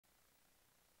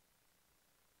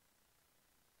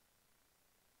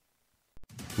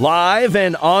Live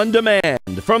and on demand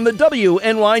from the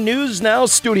WNY News Now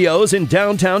studios in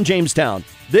downtown Jamestown.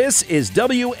 This is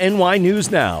WNY News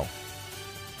Now.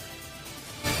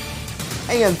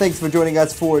 And thanks for joining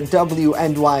us for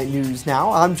WNY News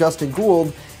Now. I'm Justin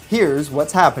Gould. Here's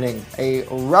what's happening. A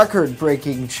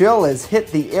record-breaking chill has hit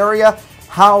the area.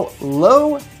 How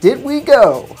low did we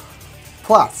go?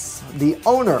 Plus, the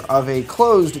owner of a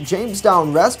closed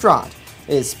Jamestown restaurant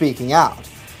is speaking out.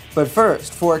 But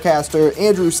first, forecaster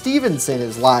Andrew Stevenson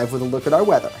is live with a look at our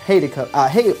weather. Hey,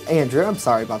 Andrew, I'm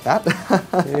sorry about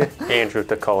that. Andrew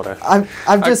Dakota.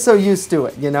 I'm just so used to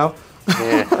it, you know?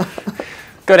 Yeah.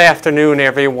 Good afternoon,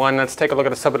 everyone. Let's take a look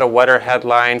at some of the weather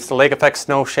headlines. The lake effect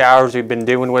snow showers we've been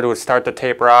dealing with will start to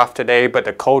taper off today, but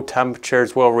the cold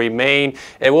temperatures will remain.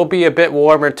 It will be a bit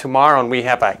warmer tomorrow, and we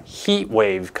have a heat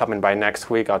wave coming by next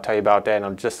week. I'll tell you about that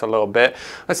in just a little bit.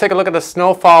 Let's take a look at the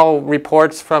snowfall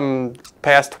reports from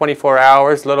past 24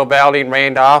 hours. Little Valley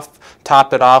rained off,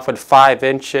 topped it off with 5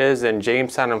 inches, and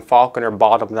Jamestown and Falconer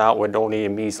bottomed out with only a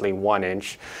measly 1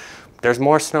 inch. There's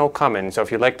more snow coming, so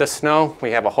if you like the snow,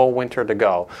 we have a whole winter to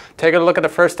go. Take a look at the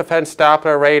first defense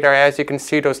Doppler radar. As you can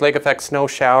see, those lake effect snow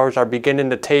showers are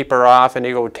beginning to taper off, and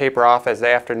they will taper off as the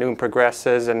afternoon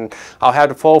progresses. And I'll have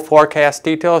the full forecast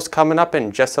details coming up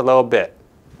in just a little bit.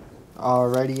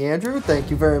 Alrighty, Andrew, thank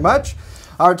you very much.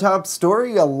 Our top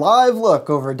story, a live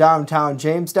look over downtown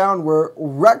Jamestown, where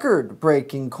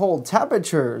record-breaking cold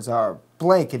temperatures are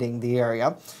blanketing the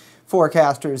area.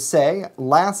 Forecasters say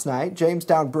last night,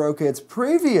 Jamestown broke its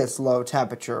previous low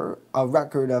temperature, a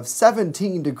record of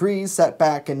 17 degrees set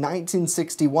back in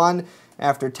 1961,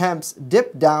 after temps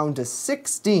dipped down to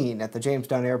 16 at the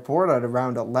Jamestown airport at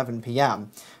around 11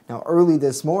 p.m. Now, early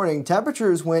this morning,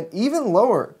 temperatures went even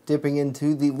lower, dipping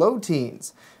into the low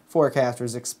teens.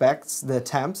 Forecasters expect the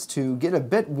temps to get a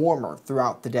bit warmer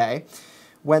throughout the day.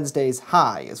 Wednesday's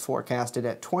high is forecasted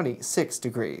at 26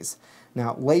 degrees.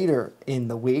 Now, later in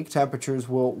the week, temperatures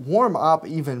will warm up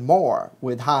even more,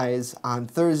 with highs on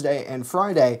Thursday and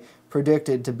Friday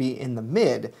predicted to be in the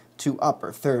mid to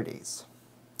upper 30s.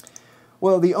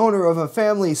 Well, the owner of a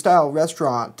family-style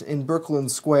restaurant in Brooklyn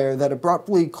Square that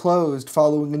abruptly closed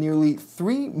following nearly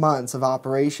 3 months of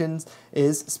operations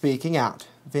is speaking out.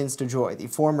 Vince DeJoy, the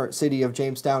former City of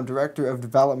Jamestown Director of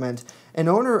Development and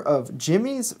owner of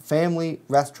Jimmy's Family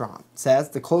Restaurant, says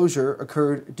the closure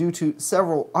occurred due to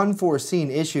several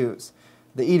unforeseen issues.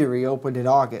 The eatery opened in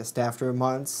August after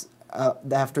months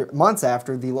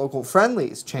after the local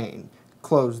Friendly's chain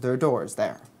closed their doors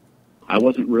there. I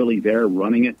wasn't really there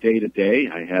running it day to day.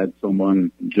 I had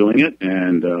someone doing it,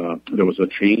 and there was a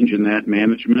change in that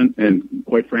management. And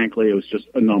quite frankly, it was just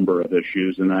a number of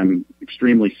issues, and I'm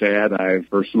extremely sad. I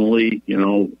personally,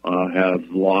 have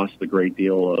lost a great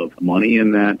deal of money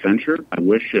in that venture. I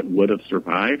wish it would have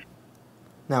survived.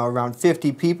 Now, around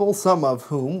 50 people, some of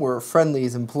whom were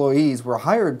Friendly's employees, were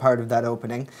hired part of that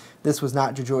opening. This was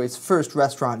not DeJoy's first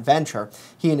restaurant venture.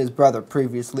 He and his brother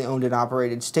previously owned and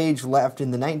operated Stage Left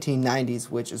in the 1990s,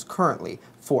 which is currently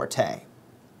Forte.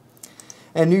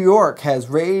 And New York has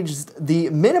raised the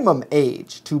minimum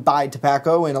age to buy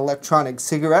tobacco and electronic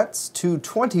cigarettes to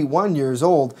 21 years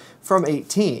old from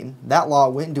 18. That law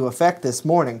went into effect this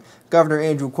morning. Governor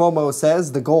Andrew Cuomo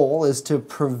says the goal is to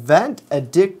prevent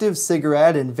addictive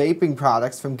cigarette and vaping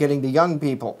products from getting to young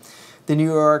people. The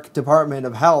New York Department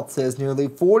of Health says nearly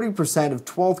 40% of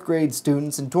 12th grade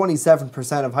students and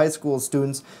 27% of high school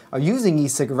students are using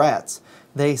e-cigarettes.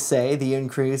 They say the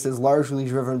increase is largely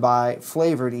driven by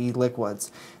flavored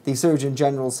e-liquids. The Surgeon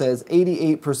General says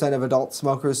 88% of adult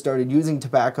smokers started using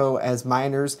tobacco as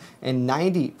minors, and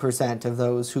 90% of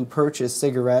those who purchase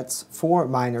cigarettes for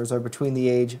minors are between the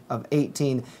age of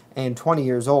 18 and 20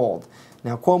 years old.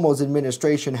 Now, Cuomo's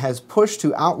administration has pushed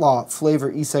to outlaw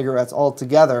flavor e-cigarettes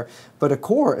altogether, but a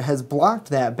court has blocked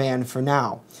that ban for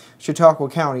now. Chautauqua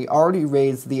County already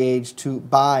raised the age to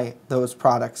buy those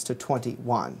products to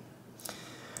 21.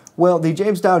 Well, the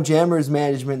Jamestown Jammers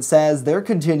management says they're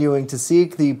continuing to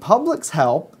seek the public's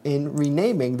help in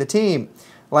renaming the team.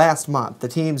 Last month, the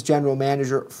team's general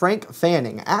manager, Frank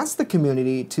Fanning, asked the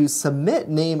community to submit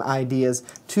name ideas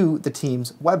to the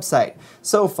team's website.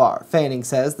 So far, Fanning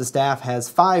says the staff has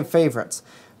 5 favorites: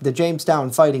 the Jamestown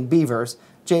Fighting Beavers,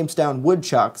 Jamestown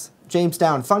Woodchucks,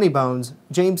 Jamestown Funny Bones,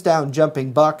 Jamestown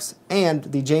Jumping Bucks, and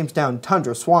the Jamestown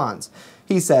Tundra Swans.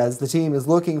 He says the team is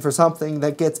looking for something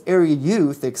that gets area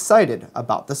youth excited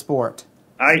about the sport.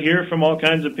 I hear from all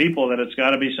kinds of people that it's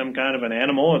got to be some kind of an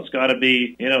animal. It's got to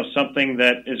be, something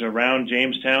that is around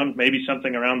Jamestown, maybe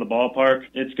something around the ballpark.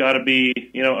 It's got to be,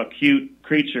 a cute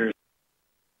creature.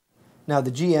 Now,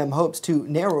 the GM hopes to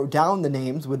narrow down the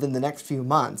names within the next few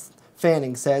months.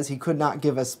 Fanning says he could not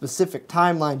give a specific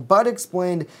timeline, but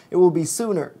explained it will be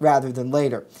sooner rather than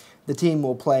later. The team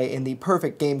will play in the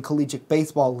Perfect Game Collegiate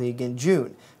Baseball League in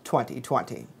June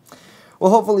 2020. Well,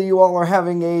 hopefully you all are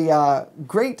having a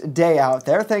great day out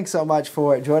there. Thanks so much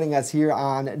for joining us here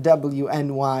on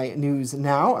WNY News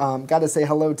Now. Got to say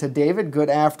hello to David.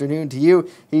 Good afternoon to you.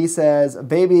 He says,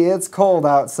 baby, it's cold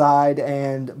outside,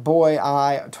 and boy,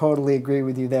 I totally agree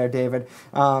with you there, David.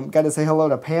 Got to say hello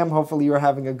to Pam. Hopefully you're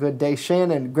having a good day.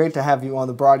 Shannon, great to have you on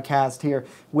the broadcast here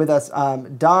with us.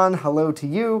 Don, hello to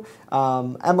you.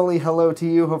 Emily, hello to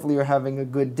you. Hopefully you're having a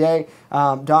good day.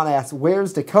 Don asks,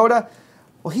 where's Dakota?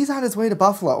 Well, he's on his way to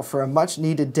Buffalo for a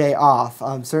much-needed day off.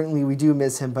 Certainly, we do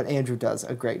miss him, but Andrew does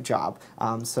a great job.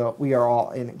 So we are all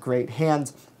in great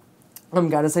hands. I've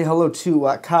got to say hello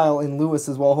to Kyle and Lewis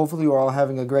as well. Hopefully you are all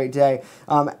having a great day.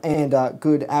 And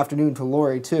good afternoon to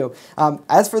Lori, too.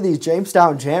 As for these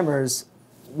Jamestown Jammers,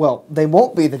 well, they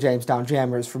won't be the Jamestown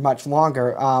Jammers for much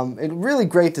longer. It's really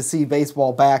great to see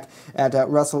baseball back at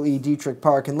Russell E. Dietrich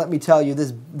Park. And let me tell you,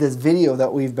 this video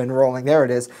that we've been rolling, there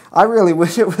it is. I really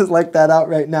wish it was like that out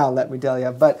right now, let me tell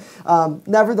you. But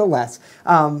nevertheless,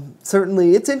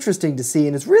 certainly it's interesting to see.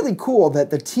 And it's really cool that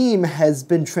the team has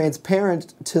been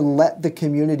transparent to let the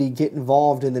community get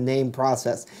involved in the name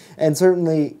process. And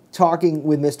certainly talking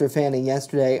with Mr. Fanning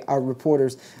yesterday, our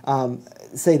reporters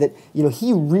say that, you know,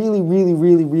 he really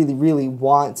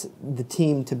wants the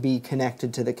team to be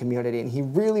connected to the community, and he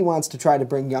really wants to try to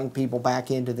bring young people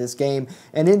back into this game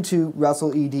and into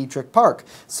Russell E. Dietrich Park.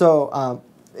 So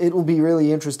it will be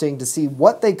really interesting to see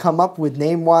what they come up with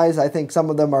name-wise. I think some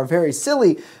of them are very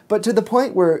silly, but to the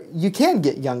point where you can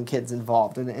get young kids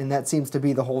involved, and that seems to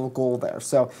be the whole goal there.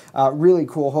 So really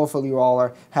cool. Hopefully you all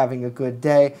are having a good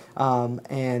day,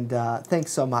 and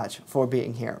thanks so much for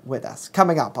being here with us.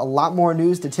 Coming up, a lot more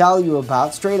news to tell you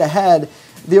about. Straight ahead,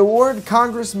 the award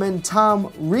Congressman Tom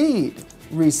Reed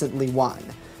recently won.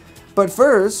 But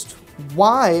first,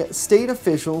 why state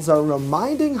officials are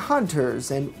reminding hunters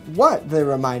and what they're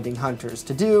reminding hunters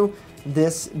to do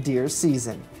this deer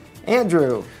season.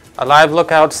 Andrew. A live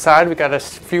look outside. We got a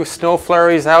few snow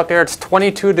flurries out there. It's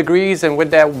 22 degrees, and with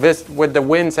the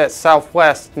winds at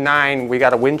southwest 9, we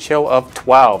got a wind chill of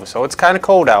 12. So it's kind of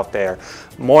cold out there.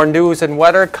 More news and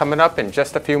weather coming up in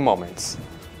just a few moments.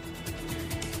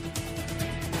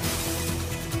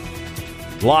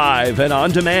 Live and on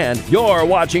demand, you're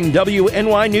watching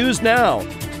WNY News Now.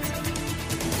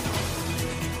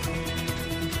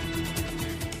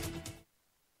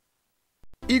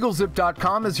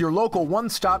 EagleZip.com is your local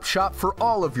one-stop shop for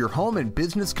all of your home and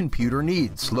business computer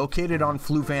needs. Located on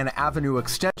Fluvan Avenue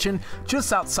Extension,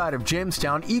 just outside of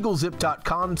Jamestown,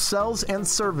 EagleZip.com sells and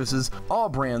services all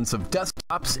brands of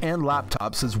desktops and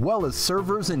laptops, as well as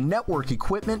servers and network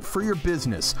equipment for your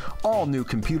business. All new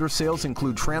computer sales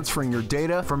include transferring your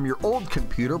data from your old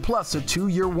computer plus a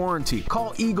 2-year warranty.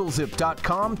 Call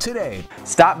EagleZip.com today.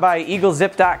 Stop by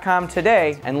EagleZip.com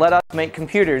today and let us make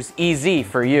computers easy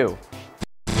for you.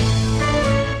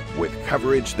 With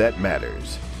coverage that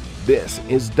matters, this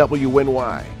is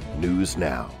WNY News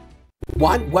Now.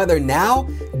 Want weather now?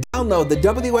 Download the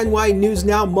WNY News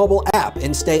Now mobile app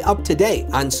and stay up to date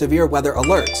on severe weather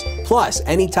alerts. Plus,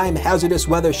 anytime hazardous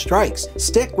weather strikes,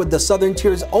 stick with the Southern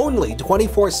Tier's only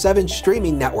 24/7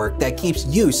 streaming network that keeps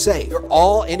you safe. You're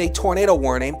all in a tornado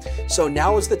warning, so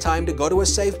now is the time to go to a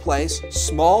safe place,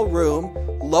 small room,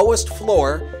 lowest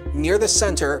floor, near the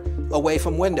center, away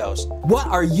from windows. What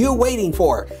are you waiting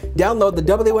for? Download the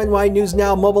WNY News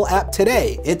Now mobile app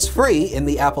today. It's free in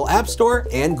the Apple App Store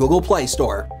and Google Play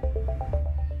Store.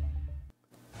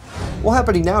 Well,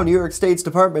 happening now, New York State's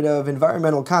Department of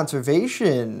Environmental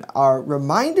Conservation are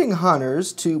reminding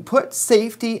hunters to put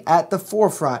safety at the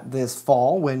forefront this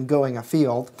fall when going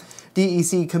afield.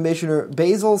 DEC Commissioner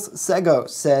Basil Segos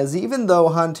says even though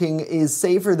hunting is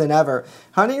safer than ever,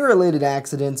 hunting-related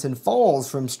accidents and falls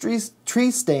from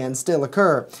tree stands still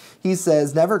occur. He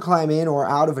says never climb in or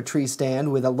out of a tree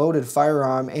stand with a loaded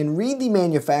firearm, and read the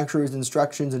manufacturer's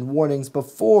instructions and warnings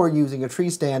before using a tree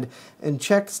stand, and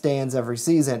check stands every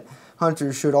season.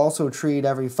 Hunters should also treat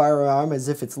every firearm as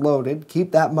if it's loaded,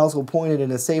 keep that muzzle pointed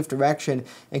in a safe direction,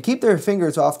 and keep their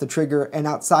fingers off the trigger and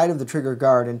outside of the trigger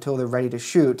guard until they're ready to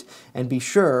shoot, and be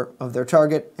sure of their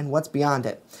target and what's beyond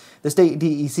it. The state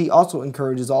DEC also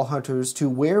encourages all hunters to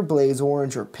wear blaze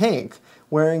orange or pink.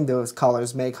 Wearing those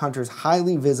colors make hunters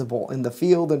highly visible in the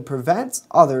field and prevents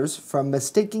others from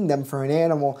mistaking them for an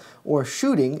animal or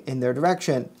shooting in their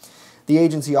direction. The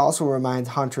agency also reminds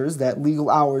hunters that legal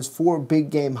hours for big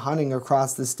game hunting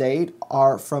across the state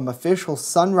are from official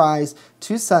sunrise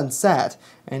to sunset,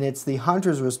 and it's the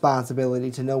hunter's responsibility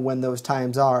to know when those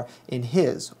times are in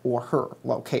his or her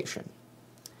location.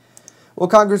 Well,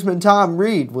 Congressman Tom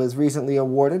Reed was recently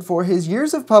awarded for his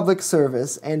years of public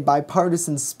service and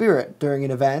bipartisan spirit during an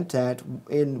event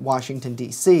in Washington,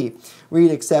 D.C.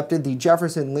 Reed accepted the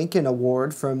Jefferson Lincoln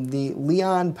Award from the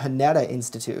Leon Panetta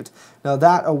Institute. Now,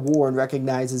 that award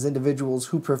recognizes individuals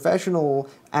whose professional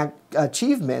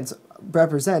achievements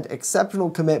represent exceptional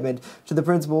commitment to the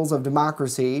principles of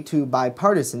democracy, to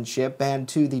bipartisanship, and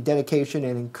to the dedication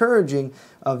and encouraging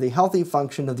of the healthy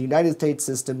function of the United States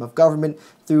system of government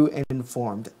through an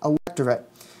informed electorate.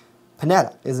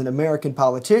 Panetta is an American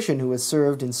politician who has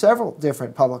served in several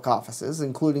different public offices,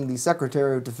 including the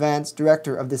Secretary of Defense,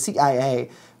 Director of the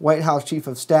CIA, White House Chief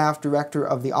of Staff, Director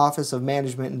of the Office of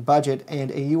Management and Budget,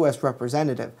 and a U.S.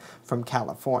 Representative from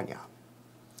California.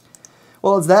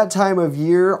 Well, it's that time of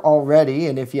year already,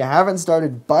 and if you haven't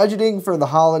started budgeting for the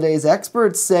holidays,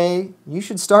 experts say you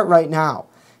should start right now.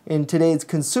 In today's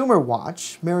Consumer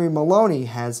Watch, Mary Maloney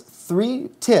has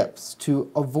 3 tips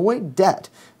to avoid debt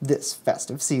this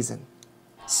festive season.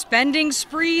 Spending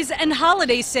sprees and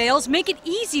holiday sales make it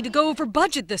easy to go over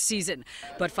budget this season.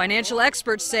 But financial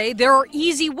experts say there are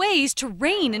easy ways to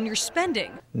rein in your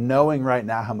spending. Knowing right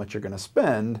now how much you're going to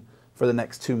spend for the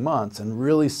next 2 months and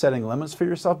really setting limits for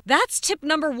yourself. That's tip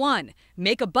number 1.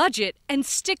 Make a budget and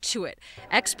stick to it.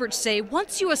 Experts say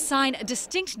once you assign a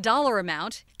distinct dollar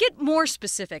amount, get more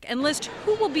specific and list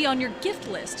who will be on your gift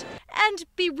list. And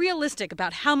be realistic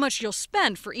about how much you'll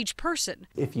spend for each person.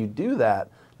 If you do that,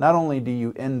 not only do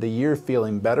you end the year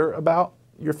feeling better about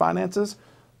your finances,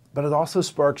 but it also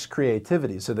sparks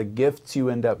creativity, so the gifts you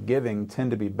end up giving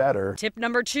tend to be better. Tip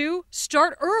number 2,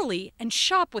 start early and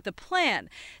shop with a plan.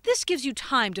 This gives you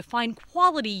time to find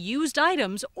quality used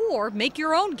items or make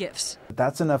your own gifts.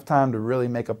 That's enough time to really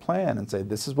make a plan and say,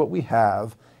 this is what we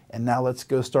have, and now let's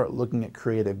go start looking at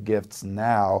creative gifts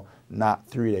now, not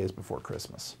 3 days before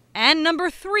Christmas. And number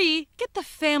 3, get the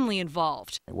family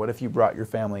involved. What if you brought your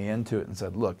family into it and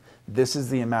said, look, this is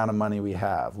the amount of money we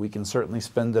have. We can certainly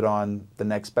spend it on the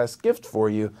next best gift for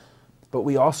you, but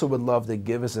we also would love to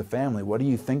give as a family. What do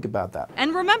you think about that?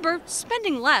 And remember,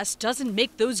 spending less doesn't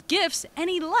make those gifts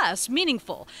any less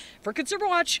meaningful. For Consumer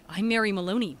Watch, I'm Mary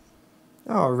Maloney.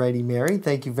 Alrighty, Mary,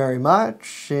 thank you very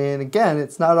much. And again,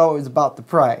 it's not always about the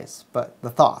price, but the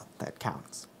thought that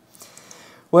counts.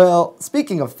 Well,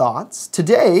 speaking of thoughts,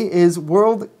 today is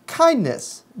World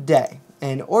Kindness Day.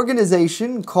 An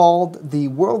organization called the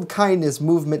World Kindness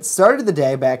Movement started the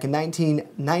day back in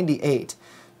 1998.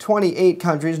 28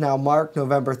 countries now mark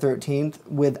November 13th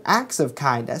with acts of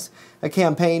kindness. A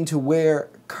campaign to wear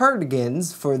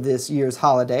cardigans for this year's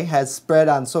holiday has spread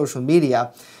on social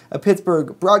media. A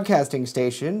Pittsburgh broadcasting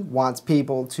station wants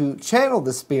people to channel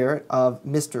the spirit of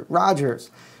Mr.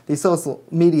 Rogers. The social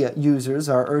media users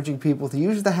are urging people to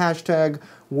use the hashtag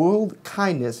World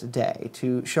Kindness Day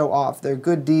to show off their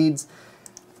good deeds.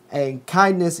 And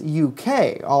Kindness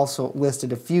UK also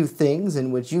listed a few things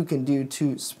in which you can do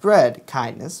to spread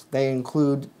kindness. They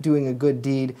include doing a good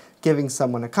deed, giving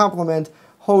someone a compliment,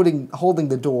 holding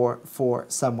the door for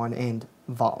someone, and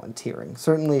volunteering.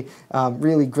 Certainly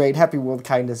really great. Happy World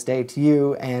Kindness Day to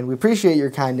you, and we appreciate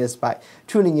your kindness by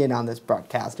tuning in on this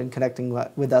broadcast and connecting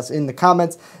with us in the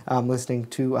comments, listening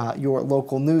to your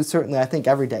local news. Certainly, I think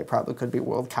every day probably could be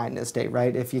World Kindness Day,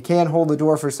 right? If you can hold the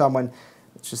door for someone,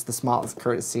 it's just the smallest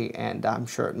courtesy, and I'm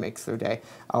sure it makes their day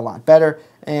a lot better.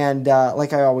 And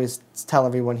like I always tell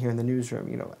everyone here in the newsroom,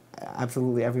 you know,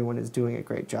 absolutely everyone is doing a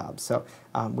great job, so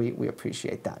we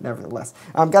appreciate that nevertheless.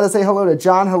 Got to say hello to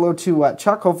John, hello to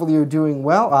Chuck, hopefully you're doing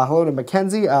well. Hello to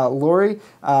Mackenzie. Lori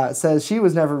says she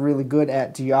was never really good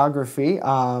at geography.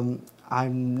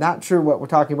 I'm not sure what we're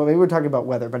talking about. Maybe we're talking about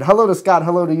weather. But hello to Scott.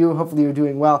 Hello to you. Hopefully you're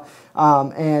doing well.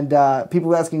 And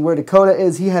people asking where Dakota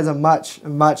is. He has a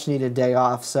much needed day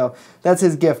off. So that's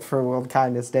his gift for World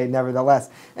Kindness Day, nevertheless.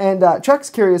 And Chuck's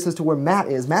curious as to where Matt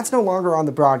is. Matt's no longer on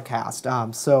the broadcast.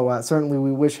 So certainly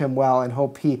we wish him well and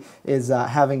hope he is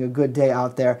having a good day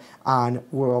out there on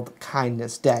World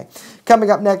Kindness Day.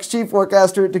 Coming up next, Chief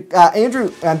Forecaster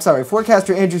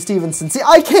Forecaster Andrew Stevenson. See,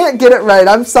 I can't get it right.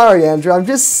 I'm sorry, Andrew. I'm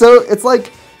just so, it's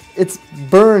like it's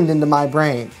burned into my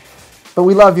brain. But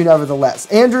we love you nevertheless.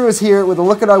 Andrew is here with a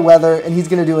look at our weather, and he's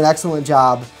going to do an excellent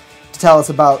job to tell us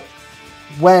about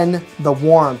when the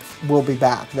warmth will be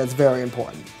back. That's very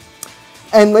important.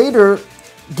 And later,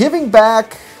 giving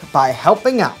back by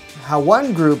helping out. How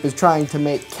one group is trying to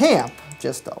make camp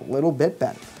just a little bit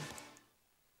better.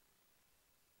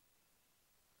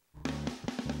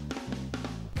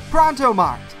 Pronto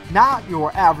Mart, not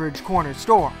your average corner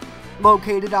store.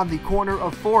 Located on the corner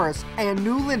of Forest and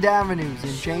Newland Avenues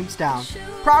in Jamestown,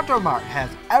 Pronto Mart has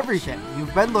everything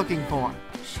you've been looking for.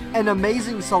 An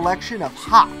amazing selection of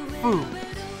hot foods,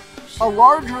 a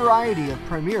large variety of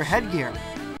premier headgear,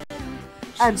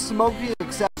 and smoking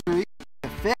accessories to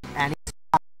fit any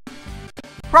style.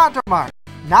 Pronto Mart,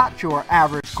 not your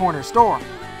average corner store.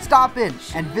 Stop in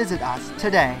and visit us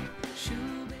today.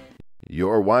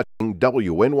 You're watching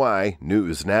WNY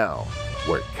News Now,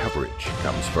 where coverage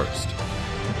comes first.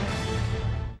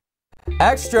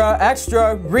 Extra,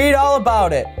 extra, read all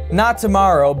about it. Not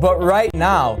tomorrow, but right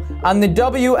now on the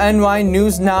WNY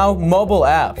News Now mobile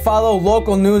app. Follow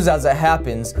local news as it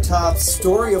happens. Top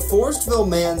story: a Forestville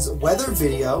man's weather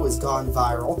video has gone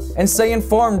viral. And stay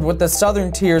informed with the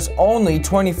Southern Tier's only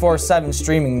 24/7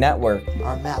 streaming network.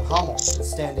 Our Matt Hummel is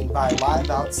standing by live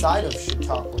outside of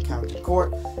Chautauqua County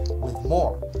Court with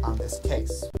more on this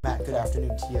case. Matt, good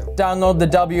afternoon to you. Download the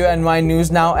WNY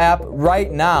News Now app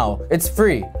right now. It's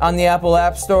free on the Apple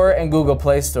App Store and Google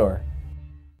Play Store.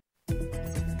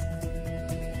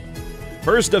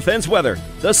 First Defense Weather,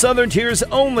 the Southern Tier's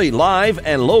only live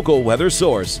and local weather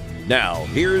source. Now,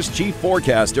 here's Chief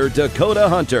Forecaster Dakota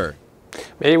Hunter.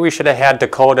 Maybe we should have had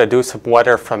Dakota do some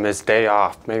weather from his day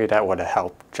off. Maybe that would have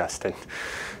helped, Justin.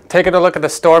 Taking a look at the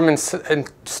storm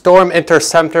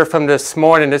interceptor from this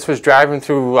morning. This was driving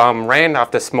through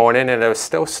Randolph this morning, and it was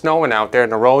still snowing out there,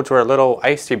 and the roads were a little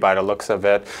icy by the looks of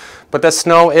it. But the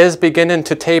snow is beginning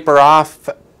to taper off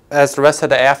as the rest of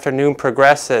the afternoon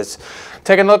progresses.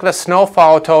 Taking a look at the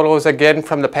snowfall totals again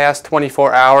from the past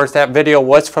 24 hours. That video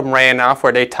was from Randolph,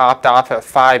 where they topped off at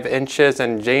 5 inches.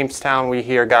 In Jamestown, we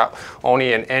here got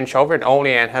only an inch. Over in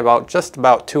Olean had just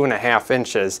about 2.5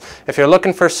 inches. If you're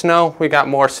looking for snow, we got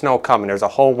more snow coming. There's a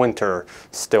whole winter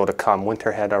still to come.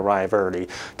 Winter had to arrive early.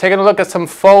 Taking a look at some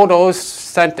photos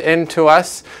sent in to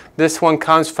us. This one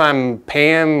comes from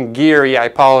Pam Geary. I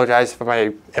apologize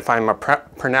if I'm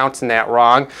pronouncing that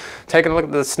wrong. Taking a look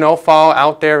at the snowfall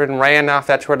out there in Randolph.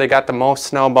 That's where they got the most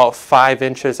snow, about 5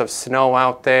 inches of snow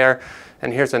out there.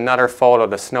 And here's another photo,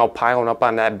 the snow piling up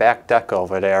on that back deck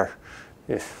over there.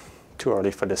 Too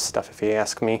early for this stuff, if you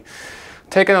ask me.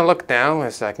 Taking a look now,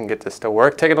 as I can get this to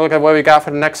work, taking a look at what we got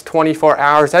for the next 24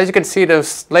 hours. As you can see,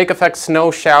 those lake effect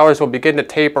snow showers will begin to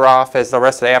taper off as the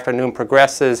rest of the afternoon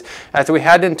progresses. As we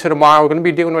head into tomorrow, we're going to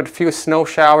be dealing with a few snow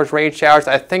showers, rain showers.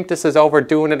 I think this is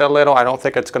overdoing it a little. I don't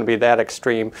think it's going to be that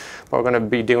extreme, but we're going to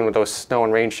be dealing with those snow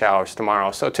and rain showers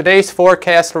tomorrow. So today's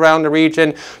forecast around the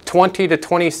region, 20 to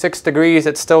 26 degrees.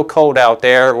 It's still cold out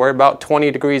there. We're about 20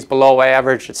 degrees below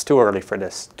average. It's too early for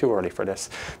this. Too early for this.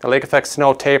 The lake effect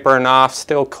snow tapering off.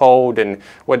 Still cold, and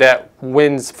with that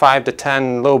winds 5 to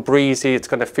 10, a little breezy, it's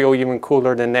going to feel even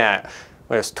cooler than that.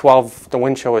 It's 12, the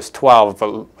wind chill is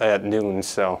 12 at noon,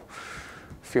 so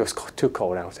it feels too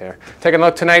cold out there. Taking a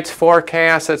look at tonight's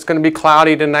forecast, it's going to be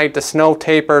cloudy tonight. The snow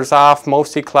tapers off,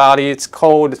 mostly cloudy. It's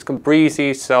cold, it's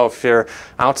breezy, so if you're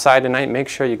outside tonight, make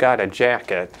sure you got a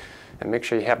jacket. And make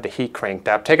sure you have the heat cranked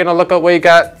up. Taking a look at what we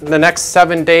got the next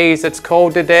 7 days. It's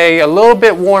cold today, a little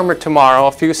bit warmer tomorrow,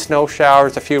 a few snow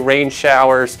showers, a few rain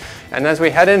showers. And as we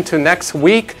head into next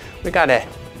week, we got a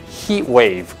heat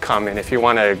wave coming, if you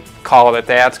want to call it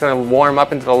that. It's going to warm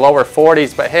up into the lower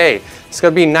 40s, but hey, it's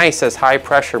going to be nice as high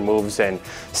pressure moves in.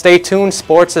 Stay tuned.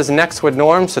 Sports is next with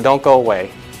Norm, so don't go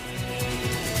away.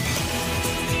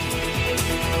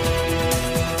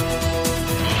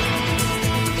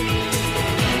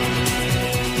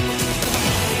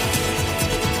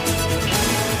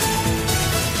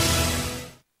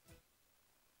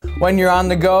 When you're on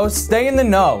the go, stay in the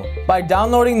know by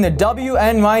downloading the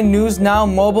WNY News Now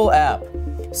mobile app.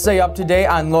 Stay up to date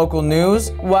on local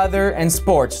news, weather, and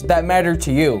sports that matter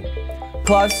to you.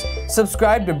 Plus,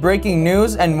 subscribe to breaking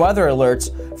news and weather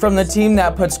alerts from the team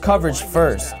that puts coverage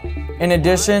first. In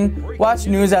addition, watch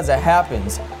news as it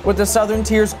happens with the Southern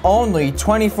Tier's only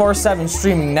 24/7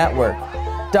 streaming network.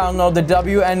 Download the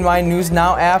WNY News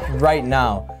Now app right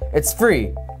now. It's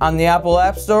free on the Apple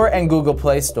App Store and Google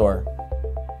Play Store.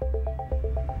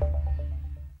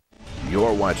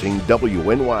 You're watching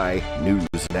WNY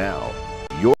News Now,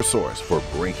 your source for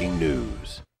breaking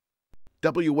news.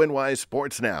 WNY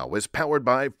Sports Now is powered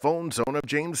by Phone Zone of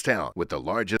Jamestown. With the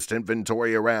largest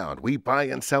inventory around, we buy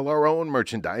and sell our own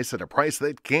merchandise at a price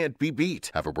that can't be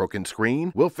beat. Have a broken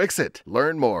screen? We'll fix it.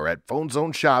 Learn more at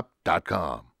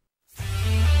phonezoneshop.com.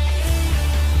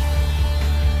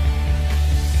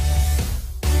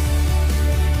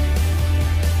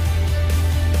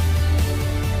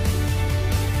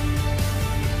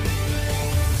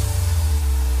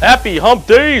 Happy Hump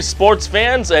Day, sports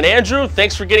fans, and Andrew,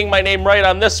 thanks for getting my name right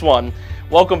on this one.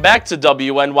 Welcome back to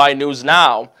WNY News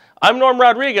Now. I'm Norm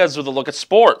Rodriguez with a look at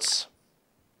sports.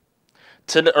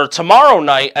 Tomorrow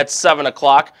night at 7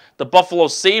 o'clock, the Buffalo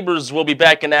Sabres will be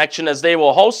back in action as they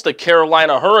will host the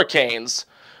Carolina Hurricanes.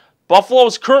 Buffalo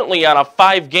is currently on a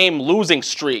 5-game losing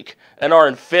streak and are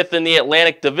in 5th in the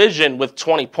Atlantic Division with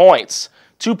 20 points,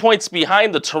 2 points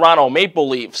behind the Toronto Maple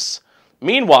Leafs.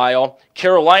 Meanwhile,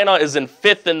 Carolina is in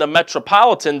 5th in the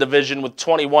Metropolitan Division with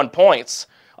 21 points,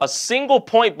 a single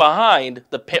point behind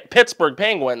the Pittsburgh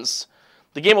Penguins.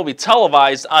 The game will be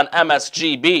televised on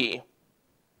MSGB.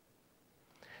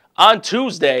 On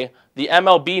Tuesday, the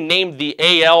MLB named the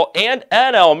AL and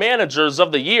NL managers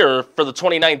of the year for the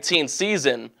 2019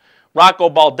 season. Rocco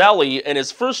Baldelli, in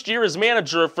his first year as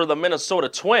manager for the Minnesota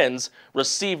Twins,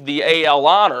 received the AL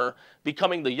honor,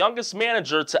 becoming the youngest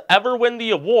manager to ever win the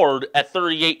award at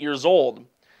 38 years old.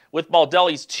 With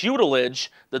Baldelli's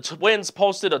tutelage, the Twins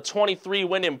posted a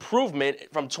 23-win improvement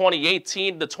from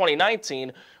 2018 to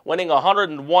 2019, winning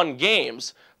 101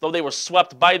 games, though they were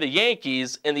swept by the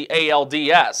Yankees in the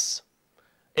ALDS.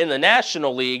 In the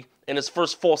National League, in his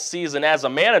first full season as a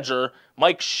manager,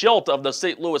 Mike Shildt of the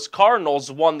St. Louis Cardinals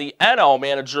won the NL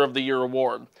Manager of the Year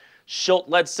award. Shildt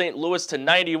led St. Louis to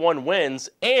 91 wins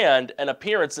and an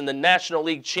appearance in the National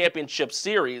League Championship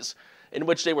Series, in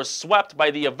which they were swept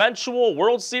by the eventual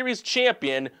World Series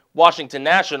champion, Washington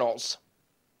Nationals.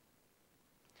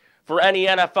 For any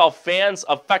NFL fans,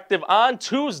 effective on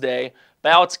Tuesday,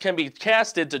 ballots can be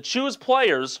casted to choose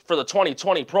players for the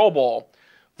 2020 Pro Bowl.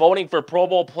 Voting for Pro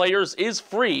Bowl players is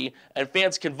free, and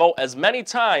fans can vote as many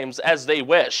times as they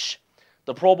wish.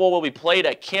 The Pro Bowl will be played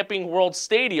at Camping World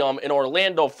Stadium in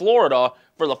Orlando, Florida,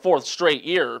 for the 4th straight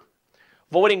year.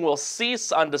 Voting will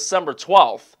cease on December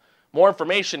 12th. More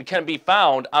information can be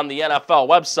found on the NFL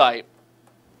website.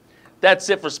 That's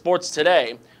it for sports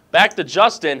today. Back to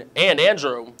Justin and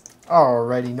Andrew.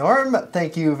 Alrighty, Norm.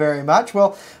 Thank you very much.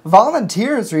 Well,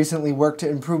 volunteers recently worked to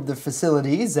improve the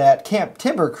facilities at Camp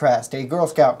Timbercrest, a Girl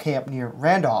Scout camp near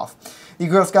Randolph. The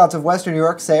Girl Scouts of Western New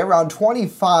York say around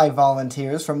 25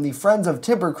 volunteers from the Friends of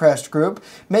Timbercrest group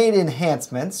made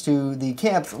enhancements to the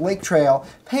camp's lake trail,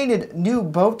 painted new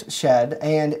boat shed,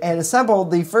 and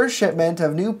assembled the first shipment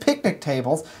of new picnic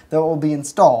tables that will be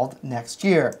installed next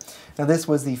year. Now, this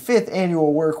was the 5th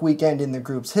annual work weekend in the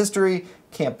group's history.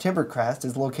 Camp Timbercrest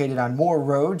is located on Moore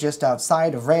Road, just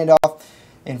outside of Randolph.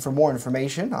 And for more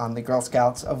information on the Girl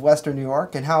Scouts of Western New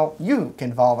York and how you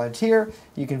can volunteer,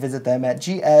 you can visit them at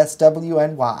gswny.org.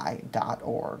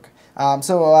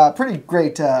 Pretty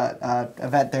great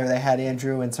event there they had,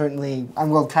 Andrew, and certainly on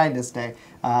World Kindness Day,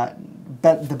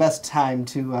 the best time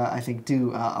to, I think, do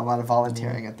a lot of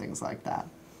volunteering and things like that.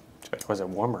 Was it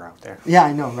warmer out there? Yeah,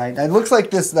 I know, right? It looks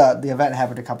like the event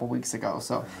happened a couple weeks ago,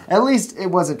 so at least it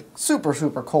wasn't super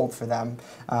cold for them.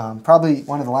 Probably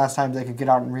one of the last times they could get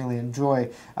out and really enjoy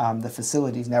the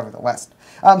facilities nevertheless.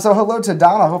 So hello to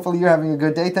Donna. Hopefully you're having a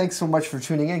good day. Thanks so much for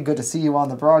tuning in. Good to see you on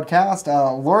the broadcast.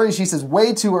 Lori, she says,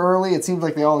 way too early. It seems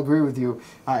like they all agree with you,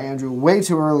 Andrew. Way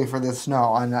too early for this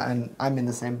snow, and I'm in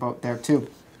the same boat there, too.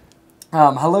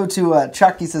 Hello to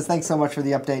Chuck. He says, thanks so much for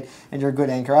the update and your good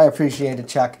anchor. I appreciate it,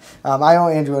 Chuck. I owe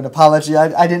Andrew an apology.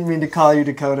 I didn't mean to call you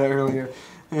Dakota earlier.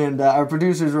 And our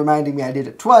producer's reminding me I did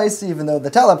it twice, even though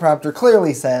the teleprompter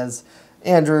clearly says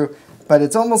Andrew. But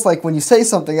it's almost like when you say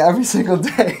something every single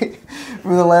day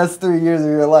for the last 3 years of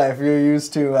your life, you're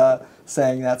used to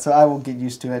saying that. So I will get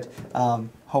used to it.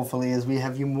 Hopefully, as we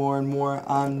have you more and more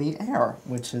on the air,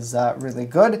 which is really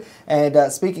good.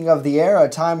 And speaking of the air,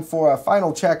 time for a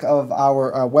final check of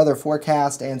our weather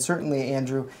forecast. And certainly,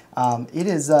 Andrew, it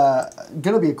is going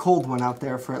to be a cold one out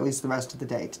there for at least the rest of the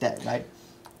day today, right?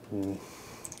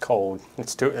 Cold.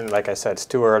 It's too, and like I said, it's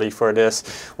too early for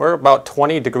this. We're about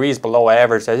 20 degrees below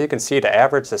average. As you can see, the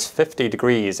average is 50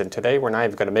 degrees, and today we're not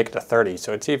even going to make it to 30,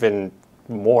 so it's even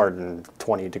more than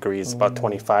 20 degrees, about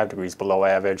 25 degrees below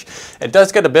average. It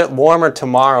does get a bit warmer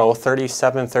tomorrow,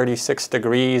 37, 36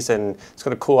 degrees, and it's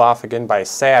going to cool off again by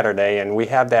Saturday, and we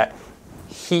have that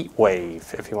heat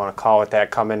wave, if you want to call it that,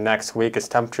 coming next week as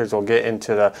temperatures will get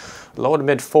into the low to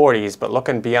mid 40s, but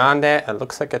looking beyond that, it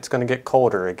looks like it's going to get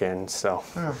colder again, so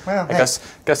I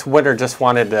guess winter just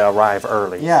wanted to arrive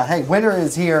early. Yeah, hey, winter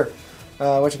is here.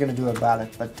 What you going to do about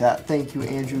it? But thank you,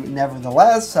 Andrew,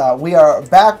 nevertheless. We are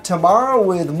back tomorrow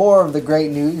with more of the great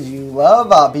news you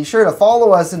love. Be sure to follow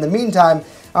us in the meantime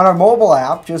on our mobile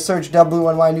app. Just search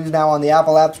WNY News Now on the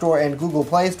Apple App Store and Google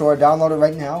Play Store. Download it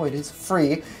right now. It is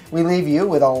free. We leave you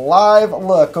with a live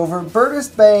look over Burtis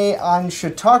Bay on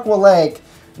Chautauqua Lake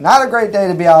Not a great day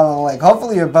to be out on the lake.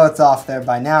 Hopefully your boat's off there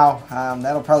by now.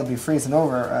 That'll probably be freezing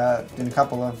over in a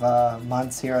couple of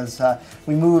months here as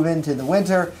we move into the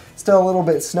winter. Still a little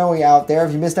bit snowy out there.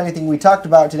 If you missed anything we talked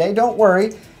about today, don't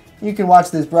worry. You can watch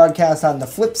this broadcast on the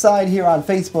flip side here on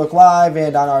Facebook Live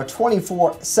and on our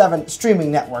 24/7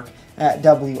 streaming network at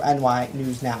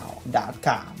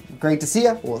WNYNewsNow.com. Great to see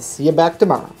you. We'll see you back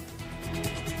tomorrow.